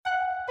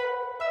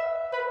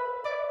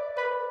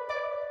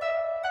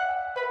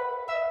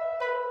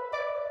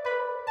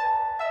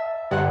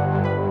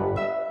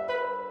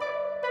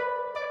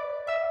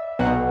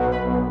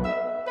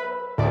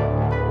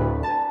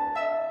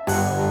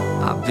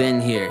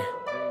been here,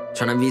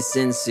 trying to be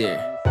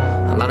sincere.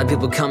 A lot of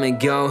people come and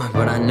go,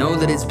 but I know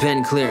that it's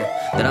been clear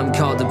that I'm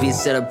called to be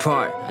set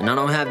apart, and I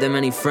don't have that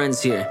many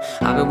friends here.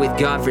 I've been with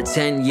God for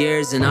 10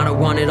 years, and I don't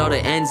want it all to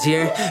end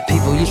here.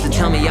 People used to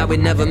tell me I would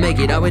never make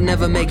it, I would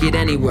never make it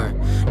anywhere.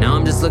 Now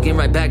I'm just looking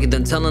right back at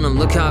them, telling them,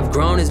 look how I've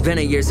grown. It's been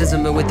a year since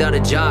I've been without a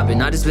job,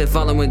 and I just been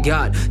following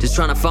God, just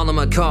trying to follow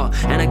my call.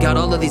 And I got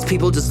all of these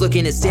people just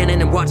looking and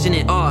standing and watching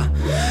it all.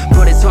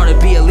 But it's hard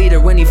to be a leader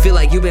when you feel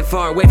like you've been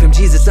far away from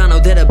Jesus. I know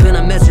that I've been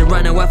a mess, and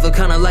right now I feel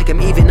kinda like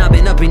I'm even. I've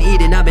been up and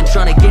eating, I've been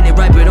trying to get it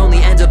right, but only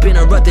ends up in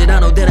a rut that I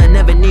know that I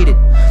never needed.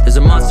 There's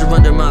a monster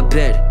under my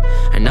bed,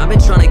 and I've been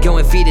trying to go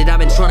and feed it. I've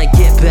been trying to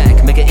get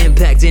back, make an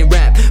impact in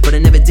rap, but I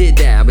never did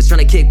that. I was trying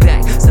to kick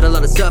back, said a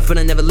lot of stuff, but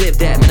I never lived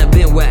that. Man, I've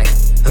been whacked.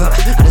 I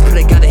just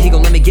pray to God that he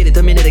gon' let me get it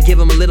the minute I give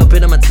him a little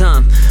bit of my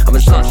time. I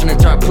was lost in a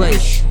dark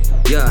place,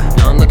 yeah,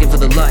 now I'm looking for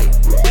the light.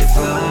 If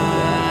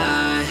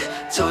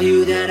I told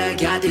you that I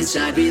got this,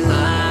 I'd be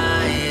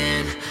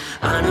lying.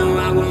 I know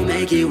I won't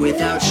make it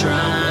without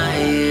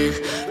trying,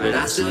 but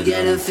I still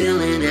get a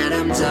feeling that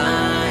I'm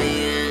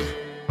dying.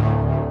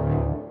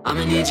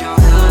 I'ma need your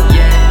help,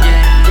 yeah.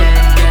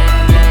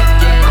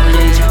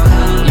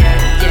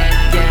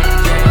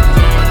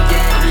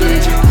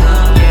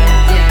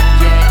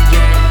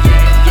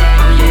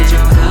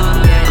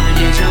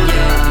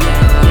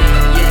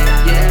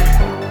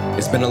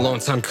 It's been a long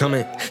time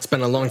coming,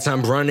 spent a long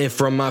time running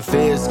from my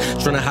fears,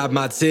 trying to hide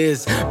my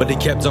tears, but they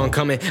kept on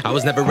coming. I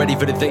was never ready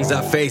for the things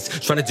I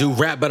faced, trying to do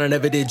rap but I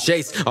never did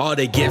chase all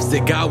the gifts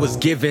that God was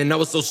giving. I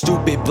was so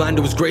stupid, blind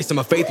to his grace, and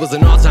my faith was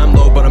an all-time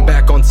low, but I'm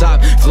back on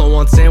top. Flow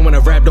on 10 when I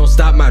rap, don't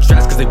stop my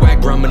tracks, cause they whack,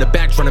 bro. I'm in the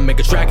back trying to make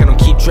a track. I don't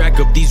keep track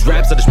of these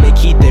raps, I just make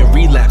heat then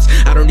relapse.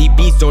 I don't need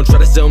beats, don't try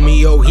to sell me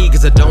heat,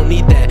 cause I don't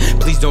need that.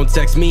 Please don't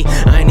text me,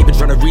 I ain't even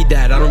trying to read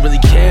that. I don't really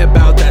care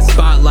about that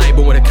spotlight,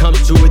 but when it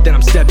comes to it, then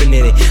I'm stepping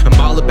in it. I'm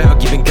all about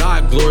giving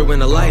God glory. When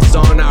the lights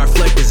on, I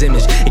reflect his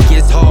image. It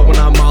gets hard when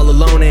I'm all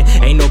alone and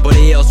ain't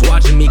nobody else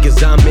watching me,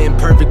 cause I'm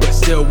imperfect but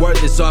still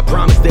worth it, so I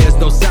promise there's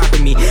no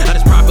stopping me. I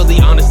just properly,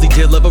 honestly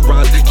deliver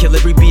rhymes, kill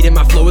every beat and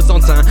my flow is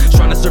on time.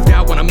 Trying to surf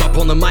out when I'm up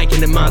on the mic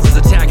and the minds is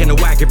attacking the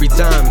whack every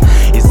time.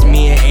 It's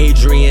me and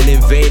Adrian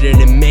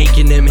invading and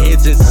making them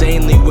hits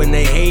insanely. When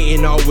they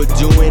hating, all we're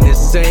doing is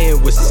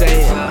saying we're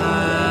saying. If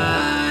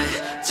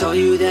I told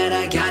you that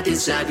I got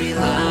this, I'd be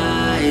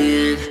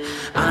lying.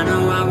 I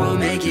know I won't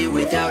make it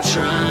without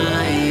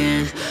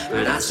trying,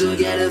 but I still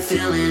get a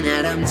feeling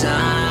that I'm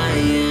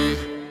dying.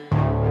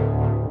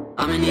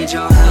 I'ma need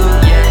your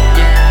help, yeah.